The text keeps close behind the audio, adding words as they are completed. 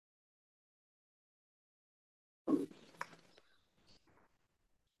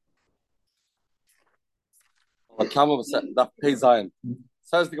That Pei Zion.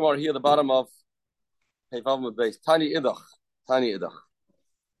 Says the Gemara here at the bottom of Pei Vav base. Tiny Idach. Rebuta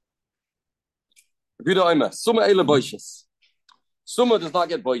Oima. Summa Eile Boishes. Summa does not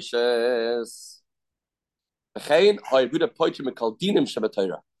get Boishes.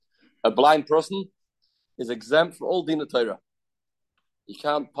 A blind person is exempt from all din of Torah. You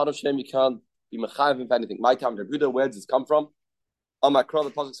can't punish him. You can't be mechayiv him for anything. My time, Rebuta, where does this come from? On my cross,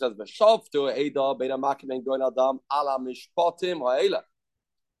 the pasuk says, "V'shavtu eida beina makim and goyin adam ala mishpatim ha'ela."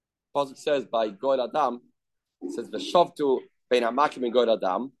 Pasuk says by goyin adam, it says "V'shavtu beina makim and goyin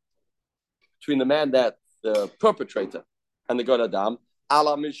adam," between the man that the perpetrator and the goyin adam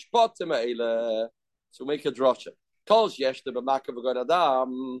ala mishpatim ha'ela. So make a drasha. Calls yesh the b'makav goyin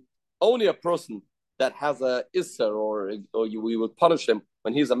adam. Only a person that has a isser we would punish him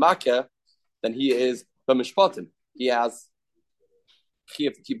when he's a makkah, then he is b'mishpatim. He has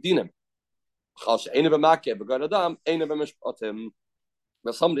chiyuv to keep dinim.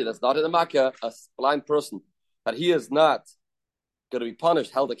 But somebody that's not in the makkah, a blind person, that he is not going to be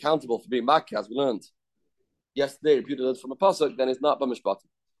punished, held accountable for being makkah, as we learned yesterday, reputed from a pasuk, then it's not b'mishpatim.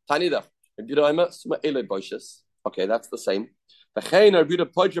 Tanidach, okay, that's the same. He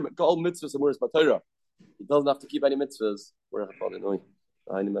doesn't have to keep any mitzvahs.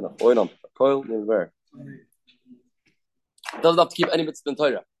 Doesn't have to keep any mitzvahs in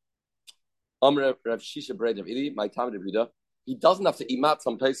Torah. My time to he doesn't have to eat matzah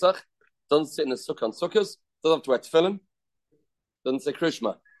on Pesach. Doesn't sit in a sukkah on sukkahs. Doesn't have to wear tefillin. Doesn't say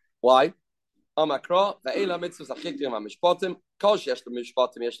krishma. Why? You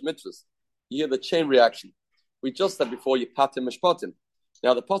hear the chain reaction. We just said before you patim mishpatim.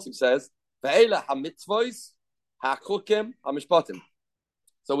 Now the pasuk says ve'ela hamitzvos hachukim hamishpatim.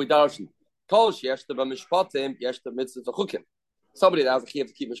 So we darshan kol sheyesh the mishpatim yesh the mitzvos hachukim. Somebody that has a chiyuv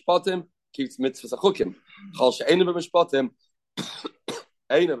to keep mishpatim keeps mitzvos hachukim. Kol she'enu b'mishpatim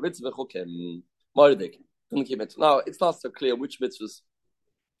einu mitzvos hachukim. Ma'odik doesn't keep mitzvos. Now it's not so clear which mitzvos.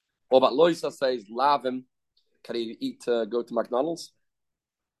 What about Loisa says lavim? Can he eat? Go to McDonald's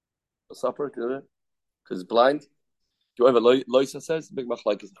for supper? Because he's blind. Do you ever Loisa says? Big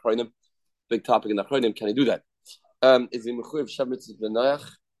machlaik is the big topic in the Achronim. Can he do that? Is he mechuyev shav mitzvah v'nayach?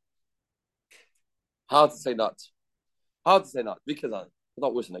 How to say not? Because I'm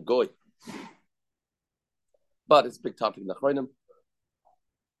not wishing a goy. But it's a big topic in the Achronim.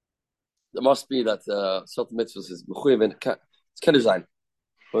 There must be that certain mitzvahs is mechuyev in it's Kedushain.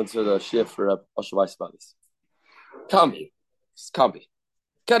 Went to the shir for Osher Weiss about this. Can't be.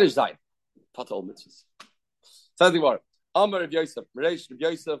 Kedushain. Patal mitzvahs. Says the word. Amar of Yosef. Mereish of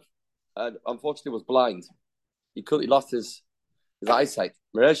Yosef, unfortunately, was blind. He lost his eyesight.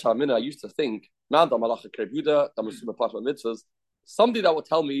 Mereish Hamina, I used to think, somebody that will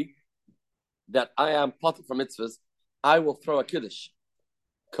tell me that I am patal for mitzvahs, I will throw a kiddush.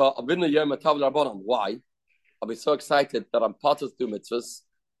 Why? I'll be so excited that I'm patal to do mitzvahs,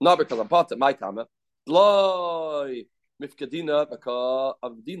 not because I'm patal, my time. Loi mifkadina because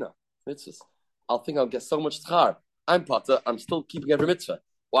of dina mitzvahs. I'll think I'll get so much tzchar. I'm pater. I'm still keeping every mitzvah.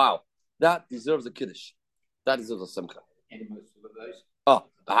 Wow, that deserves a kiddush. That deserves a simcha. Oh,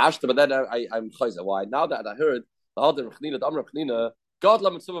 but then I'm chayzer. Why? Now that I heard the other rechnina, the amr rechnina, God la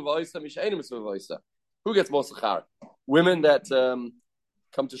mitzvah v'oisa, mishayin mitzvah v'oisa. Who gets more tzchar? Women that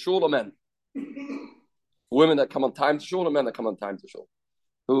come to shul or men? Women that come on time to shul or men that come on time to shul?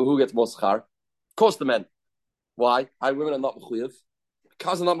 Who gets more tzchar? Of course, the men. Why? Women are not mechuyev.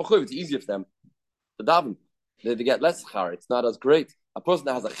 Because they're not mechuyev, it's easier for them to daven. They get less tzchar. It's not as great. A person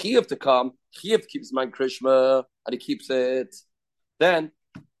that has a chiyuv to come, chiyuv keeps his mind krishma, and he keeps it. Then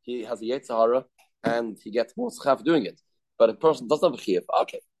he has a yetzahara, and he gets more tzchar for doing it. But a person doesn't have a chiyuv.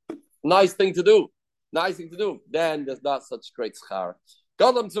 Okay, nice thing to do. Then there's not such great tzchar.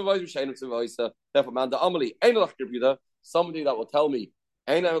 Therefore, man, the amali ain't a lach somebody that will tell me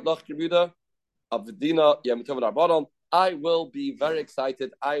ain't a lach I will be very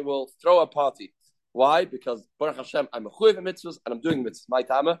excited. I will throw a party. Why? Because Baruch Hashem, I'm a chuyev mitzvahs and I'm doing mitzvahs. My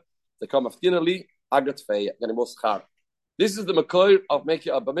tama, they come aftinali, agrat fei, schar. This is the makor of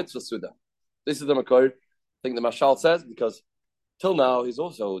making a mitzvah suda. This is the makor. I think the Mashal says because till now he's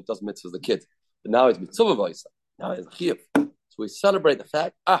also does mitzvahs as a kid, but now he's mitzvah voice. Now he's a chiyuv. So we celebrate the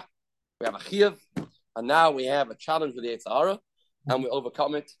fact we have a chiyuv, and now we have a challenge with the Yetzirah, and we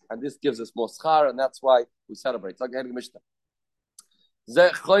overcome it, and this gives us more schar, and that's why we celebrate.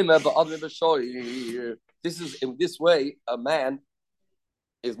 This is in this way a man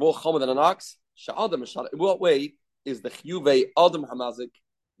is more chomer than an ox. In what way is the chiyuvei adam hamazik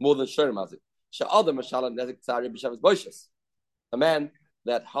more than shor mazik? A man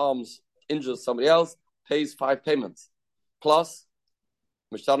that injures somebody else pays 5 payments. Plus,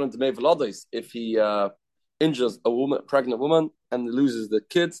 if he injures a pregnant woman, and loses the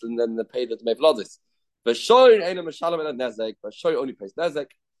kids, and then they pay the Dmei Vladis. V'shoyer ain't a Meshalem and a Nezek. V'shoyer only pays Nezek.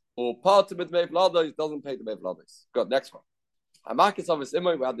 Or part of the Dmei Vladis doesn't pay the Dmei Vladis. Good, next one. Hamakis of his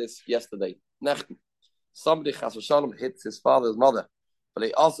image, we had this yesterday. Nechten. Somebody Chas v'Shalom hits his father's mother. But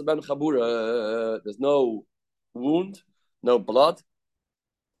he also ben Chabura, there's no wound, no blood.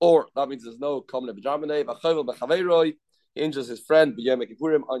 Or that means there's no common b'jamane. V'chavel b'chaveiroi. He injures his friend b'yom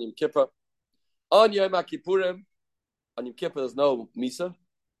kippurim on Yom Kippur. On Yom Kippurim, on Yom Kippur, there's no Misa,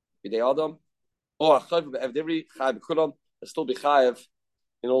 B'dei Adam, or Chayiv B'Evdivri, Chayiv B'Kulam, there'll still be Chayiv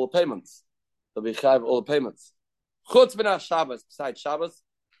in all the payments. There'll be Chayiv all the payments. Chutz B'nah Shabbos, besides Shabbos,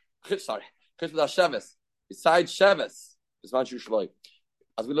 Chutz B'nah Shabbos, besides Shabbos,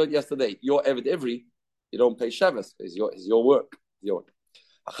 as we learned yesterday, your Eved Ivri, you don't pay Shabbos, it's your work.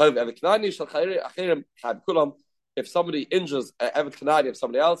 If somebody injures Eved Kanadi of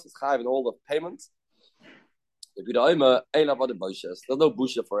somebody else, it's Chayiv in all the payments. If you don't, there's no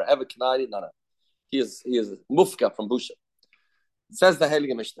busha for Eved Kanadi. No. He is mufka from busha. It says the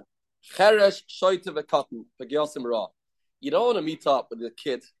Heilige Mishnah. Cheresh shoyte v'katan v'gyosim ra. You don't want to meet up with the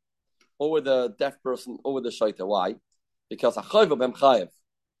kid or with a deaf person or with the shoyte. Why? Because achayiv b'em chayiv.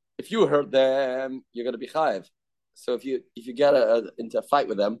 If you hurt them, you're going to be chayiv. So if you get into a fight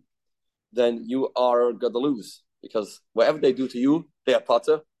with them, then you are going to lose. Because whatever they do to you, they are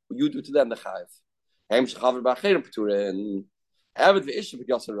potter. What you do to them, they're chayiv. If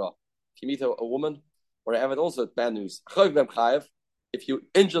you meet a woman or Eved, also it's bad news. If you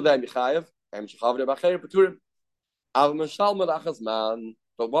injure them, you're chayiv.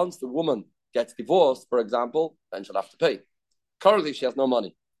 But once the woman gets divorced, for example, then she'll have to pay. Currently, she has no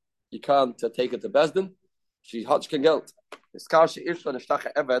money. You can't take her to Besdin. She can geld. That's a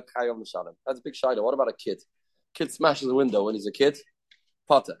big shayla. What about a kid? Kid smashes a window when he's a kid.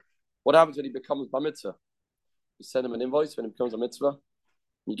 Potter. What happens when he becomes bar mitzvah? You send him an invoice when he becomes a mitzvah.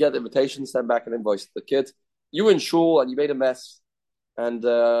 You get the invitation, send back an invoice to the kid. You in shul and you made a mess, and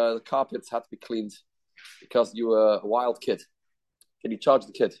the carpets had to be cleaned because you were a wild kid. Can you charge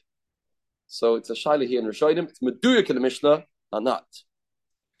the kid? So it's a shayla here in Rishonim. It's meduyuk in the Mishnah, or not.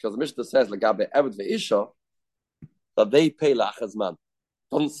 Because the Mishnah says, Lagabe Eved ve'isha, that they pay lachazman.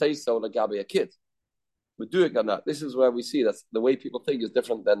 Doesn't say so Lagabe a kid. Meduyuk or not. This is where we see that the way people think is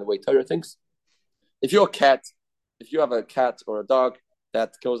different than the way Torah thinks. If you have a cat or a dog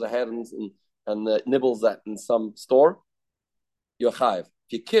that goes ahead and nibbles that in some store, you're chayiv.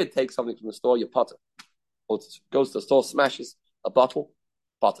 If your kid takes something from the store, you're potter. Or goes to the store, smashes a bottle,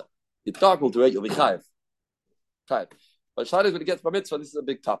 potter. Your dog will do it, you'll be chayiv. Chayiv. But Shai is when he gets bar mitzvah, this is a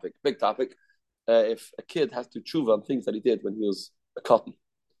big topic. If a kid has to tshuva on things that he did when he was a cotton.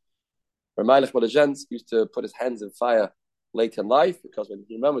 Ramaylich Balajens used to put his hands in fire late in life because when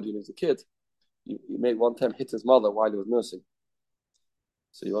he remembered when he was a kid, he made one time hit his mother while he was nursing.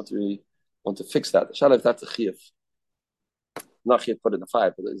 So you want to fix that. Shai, if that's a chiyuv. Not chiyuv put it in the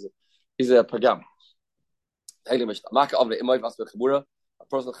fire, but he's a pagam. A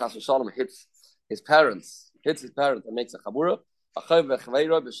person chas v'shalom hits his parents and makes a chabura.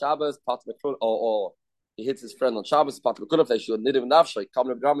 Or he hits his friend on Shabbos. They should nidiv nafshay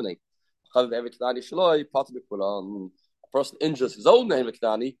kamlev gramene. A person injures his own name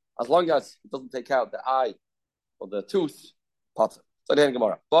as long as it doesn't take out the eye or the tooth. Potter. So the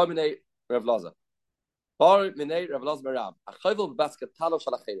Gemara. Bar minei Rav Laza.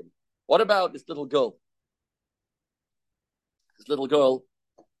 What about this little girl? This little girl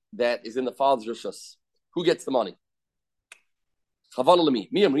that is in the father's rishus. Who gets the money? The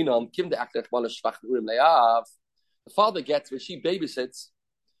father gets, when she babysits,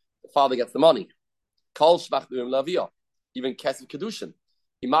 the father gets the money. Even Kesef Kedushin.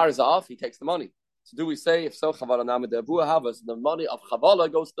 He marries off, he takes the money. So do we say, if so, the money of Chavala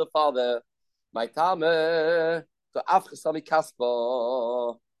goes to the father?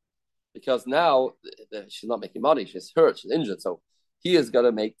 Because now she's not making money, she's hurt, she's injured, so he's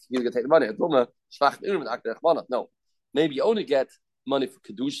gonna take the money. No. Maybe you only get money for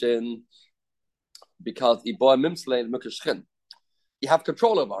Kedushin because you have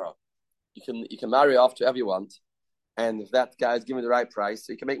control over her. You can marry off to everyone you want, and if that guy is giving the right price,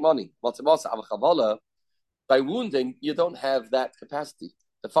 so you can make money. By wounding, you don't have that capacity.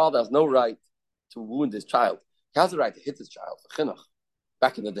 The father has no right to wound his child. He has the right to hit his child.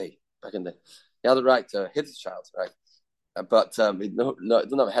 Back in the day. He has the right to hit his child, right? But he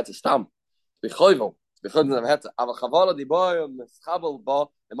doesn't have a head to stamp. Maybe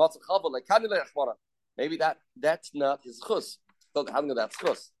that's not his chus. That's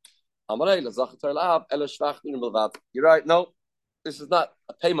chus. You're right. No, this is not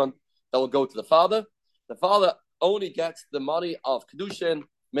a payment that will go to the father. The father only gets the money of kedushin,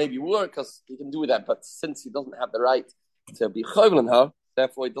 maybe work, because he can do that. But since he doesn't have the right to be chayvul on her,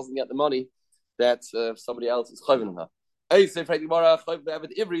 therefore he doesn't get the money that somebody else is chayvul on her.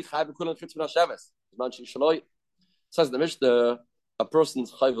 Says the Mishnah, a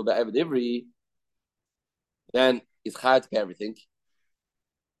person's chayvul be'eved ivri, then he's chayav to pay everything.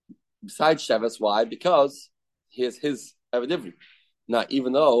 Besides Sheves, why? Because he is his eved ivri. Now,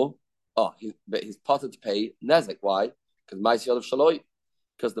 even though he's potted to pay nezek, why? Because ma'is yadav shaloi.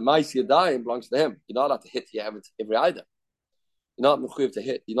 Because the ma'is yadayim belongs to him. You're not allowed to hit your eved ivri either. You're not mechuyev to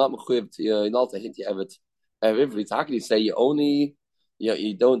hit. You're not mechuyev to. You're not to hit your eved ivri. So how can you say you only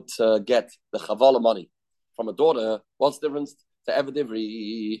you don't get the chavala money from a daughter? What's the difference to eved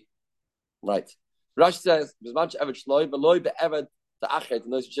ivri? Right. Rashi says, "Bizman eved shloi v'loi be'eved to achet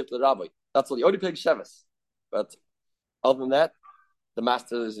and relationship to the rabbi." That's all. You only pay Sheves, but other than that, the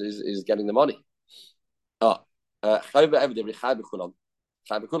master is getting the money.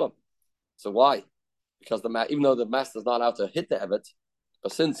 So why? Because even though the master is not allowed to hit the evet,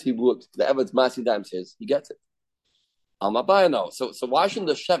 but since he worked, the evet's masi dime says he gets it. No. So why shouldn't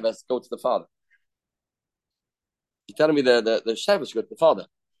the Sheves go to the father? You're telling me the Sheves go to the father.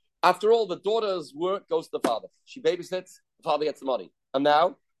 After all, the daughter's work goes to the father. She babysits, the father gets the money. And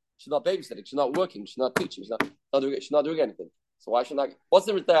now she's not babysitting, she's not working, she's not teaching, she's not doing anything. So why shouldn't I? What's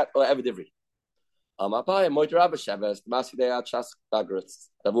the difference that or evidivri?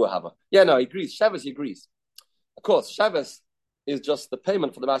 Yeah, no, he agrees. Sheves, he agrees. Of course, Sheves is just the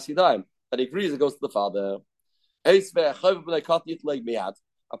payment for the Masidayim. That he agrees it goes to the father. A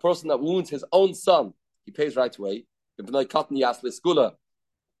person that wounds his own son, he pays right away.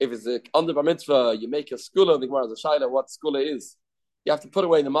 If it's under bar mitzvah, you make a skula, the Gemara has a shaila, what skula is. You have to put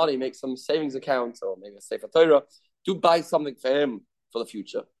away the money, make some savings account, or maybe a sefer Torah, to buy something for him for the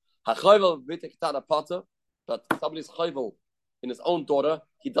future. But somebody's chayvel in his own daughter,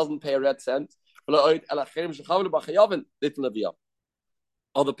 he doesn't pay a red cent. Other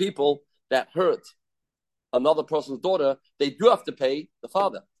people that hurt another person's daughter, they do have to pay the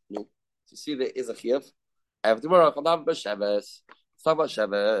father. You see, there is a chiyuv. Let's talk about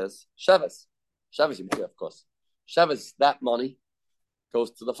Sheves. Sheves, you mean, of course. Sheves, that money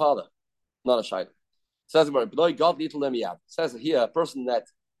goes to the father, not a shayla. Says here, a person that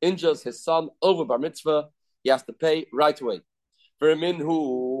injures his son over bar mitzvah, he has to pay right away. The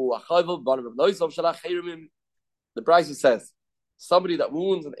Brisa says, somebody that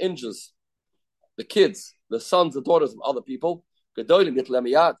wounds and injures the kids, the sons and daughters of other people,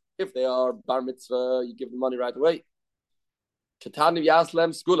 if they are bar mitzvah, you give them money right away. Katanim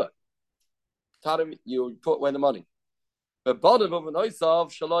yaslem skula. Katanim, you put away the money. But bottom of an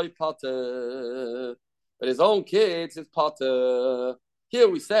oisav shaloi pater. But his own kids is pater. Here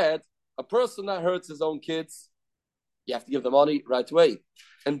we said a person that hurts his own kids, you have to give the money right away.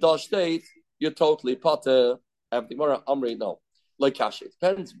 In Dash State, you're totally pater. Everything more Amri, no. Like cash. It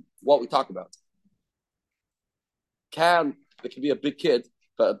depends what we talk about. There can be a big kid,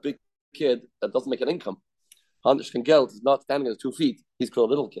 but a big kid that doesn't make an income. Handish can geld is not standing on his 2 feet. He's called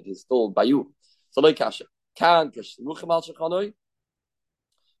a little kid. He's still by you. So like kasha. Can kish muchamal shachanoi.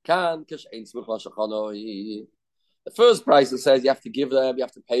 Can kish ein muchamal shachanoi. The first price it says you have to give them, you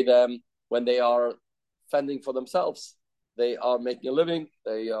have to pay them when they are fending for themselves. They are making a living.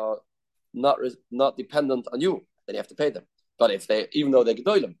 They are not dependent on you. Then you have to pay them. But if they, even though they're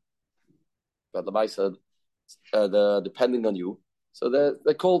gedolim, but the said they're depending on you, so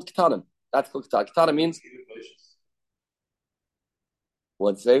they're called ketanim. That's called ketanim. Ketanim means.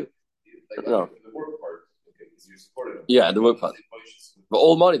 What's it say? No. The work part, okay, because you supported them. Yeah, the work part. But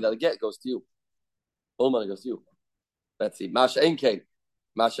all money that I get goes to you. All money goes to you. Let's see. Masha Ein Kain.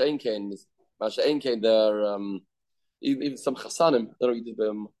 They're even some chasanim. They don't eat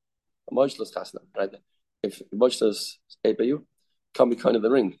a moishless chasanim, right? If moishless stay by you, can be kind of the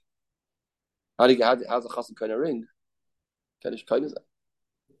ring. How's a chasan kind of ring? Kind of is that?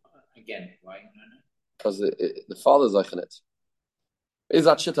 Again, why? Because the father's like in it. Is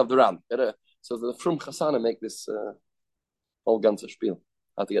that shit of the ram? So the from Chasana make this whole ganze spiel.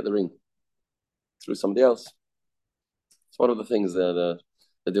 How to get the ring through somebody else. It's one of the things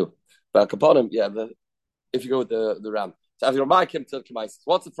they do. But Kaponim, yeah, if you go with the ram. So if you're him to Kamais,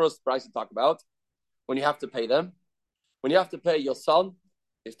 what's the first price you talk about? When you have to pay them. When you have to pay your son,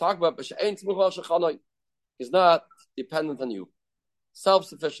 he's talking about he's not dependent on you.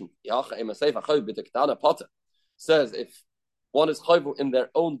 Self-sufficient. Says if one is chayvul in their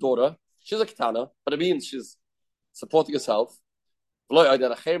own daughter, she's a ketana, but it means she's supporting herself.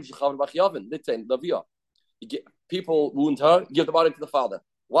 People wound her, give the money to the father.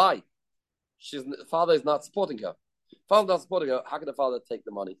 Why? The father is not supporting her. Father not supporting her. How can the father take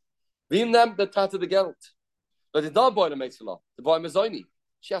the money? Vim them the tat of the geld. But the dog boy makes a law. The boy Mazzoni.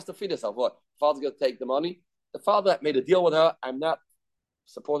 She has to feed herself. What? The father's going to take the money. The father made a deal with her. I'm not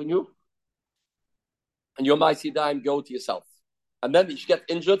supporting you. And your mighty dime, go to yourself. And then she gets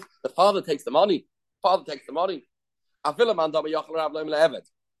injured. The father takes the money. Father takes the money. There's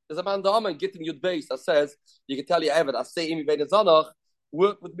a man Dama getting Yud Base that says, you can tell your Eved, I say Imi Bein Zanach,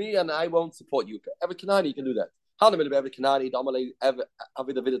 work with me and I won't support you. Eved Kanani, you can do that. Eved Kanani,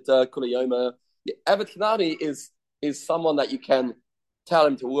 Eved Kanani is someone that you can tell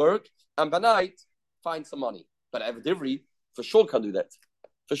him to work and by night find some money. But Eved Ivri for sure can't do that.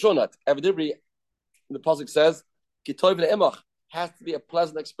 For sure not. Eved Ivri, the Pasuk says, has to be a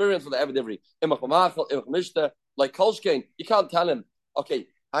pleasant experience for the Eved Ivri. Imach Mamachel, Imach Mishta, like Kolshkein, you can't tell him, okay,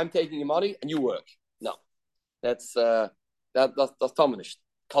 I'm taking your money and you work. No, that's Tomanish.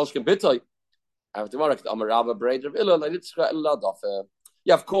 Kolshkein Bitoy.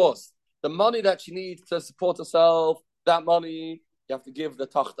 Yeah, of course. The money that she needs to support herself, that money you have to give the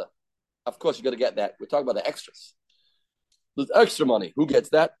Tochter. Of course, you got to get that. We're talking about the extras. There's extra money. Who gets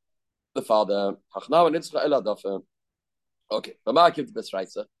that? The father. Okay,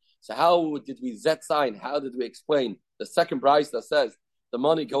 so how did we zet sign? How did we explain the second price that says the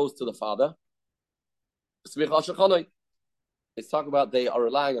money goes to the father? It's talking about they are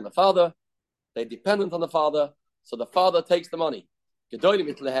relying on the father, they're dependent on the father, so the father takes the money.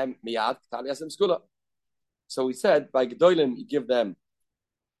 So we said by Gedolim you give the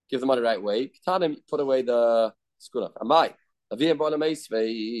money right way. Ketanim put away the skula. Amai. If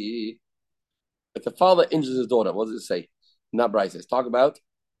the father injures his daughter, what does it say? Not Bryce. It's talk about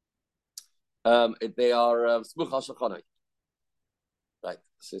if they are right.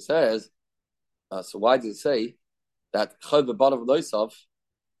 So it says. So why does it say that chod the bottom of loisav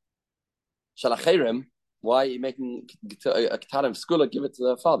shalachirim? Why are you making a ketanim skula? Give it to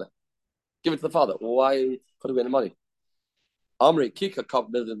the father. Give it to the father. Why put away the money? Amri kika kop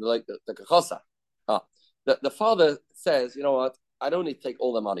like the kachasa. The father says, you know what? I don't need to take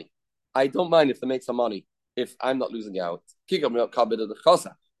all the money. I don't mind if they make some money if I'm not losing out. Kika kop the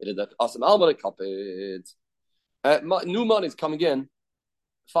kachasa. It is the awesome almanac kop it. New money is coming in.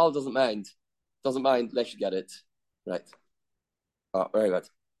 Father doesn't mind. Let you get it. Right. Very good.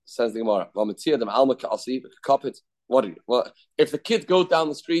 Says the Gemara. What do you? Well, if the kid goes down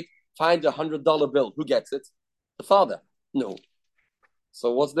the street, finds $100 bill, who gets it? The father. No.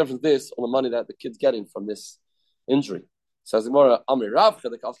 So what's the difference this on the money that the kid's getting from this injury? Says the Gemara. Any Rav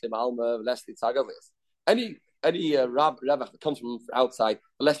that comes from outside,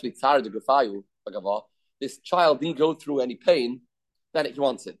 this child didn't go through any pain, then he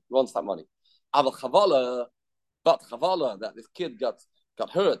wants it. He wants that money. But chavala, that this kid got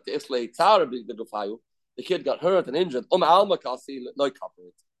hurt, the kid got hurt and injured.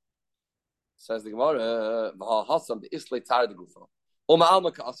 Says the Gemara,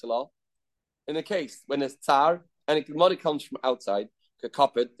 in a case when it's tzar and the money comes from outside, the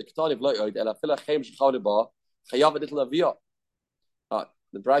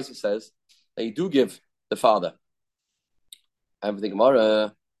Brisa says that you do give the father. And the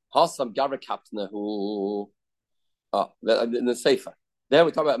Gemara has some Gabra captain who in the Sefer. Then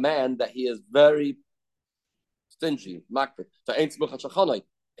we talk about a man that he is very stingy, makbid. So ain't smuch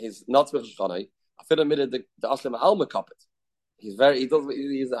he's not smuch hashchanai. I feel admitted the Aslam Alma kapit. He's a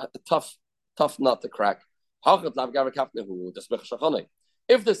tough nut to crack. If the smuch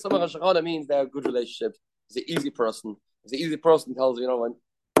hashchanai means they have a good relationship, he's an easy person. He's an easy person tells you, when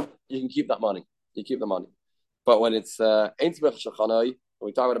you can keep that money. You keep the money. But when it's ain't smuch hashchanai, when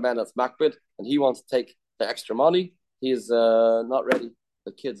we talk about a man that's makbid and he wants to take the extra money, he is not ready.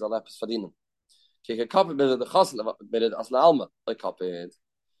 The kids are lepis fadinim. Kika kapit bid the chasl bid asla alma like kapit.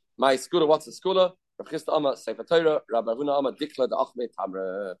 My skula, what's the skula? Rav Chisda Amma Sefer Torah, Rabbi Avuna Amma Dikla the Achmei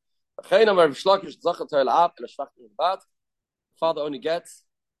Tamre. Rav Chaim Rav Shlakish Zacha Torah La'ab El Shvach Levad. Father only gets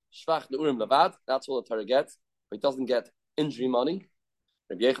Shvach Neurim Levad. That's all the Torah gets. But he doesn't get injury money.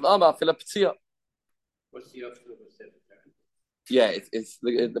 Rabbi Yechid Amma Fila P'tzia. What's the Sefer Torah? Yeah, it's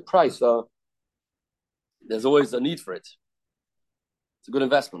the price. So there's always a need for it. It's a good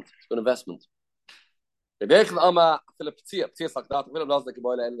investment.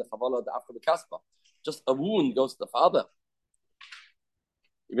 Just a wound goes to the father.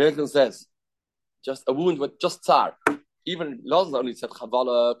 American says, just a wound with just tsar. Even Lazar only said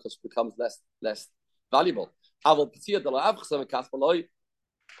chavala because it becomes less valuable. So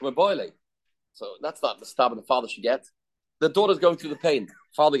that's not the stab the father should get. The daughter's going through the pain.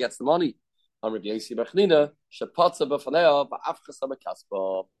 Father gets the money.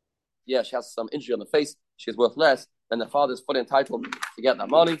 Yeah, she has some injury on the face. She's worth less. Then the father is fully entitled to get that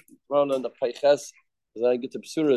money. Roland the Peiches. Get to